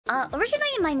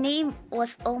Originally my name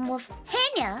was almost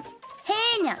Henya.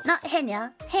 Henya, not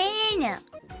Henya, Henya.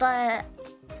 But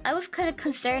I was kind of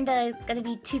concerned that I'm gonna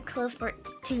be too close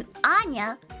to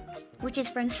Anya, which is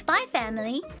from Spy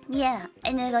Family. Yeah,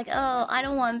 and then like, oh, I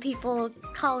don't want people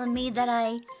calling me that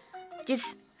I just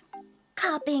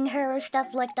copying her or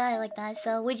stuff like that.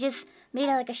 So we just made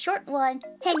it like a short one,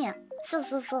 Henya. So.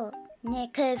 Yeah,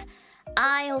 cause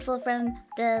I also from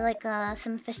the like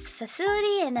some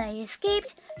facility and I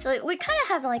escaped. So we kind of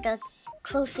have like a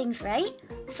close things, right?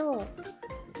 So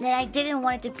then I didn't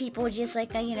want the people just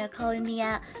like calling me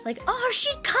out like, oh, she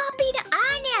copied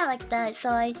Anya like that. So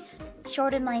I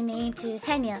shortened my name to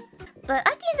Henya. But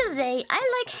at the end of the day,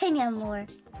 I like Henya more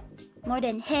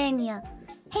than Henya.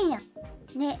 Henya.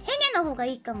 ね、ヘニャの方が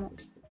いいかも。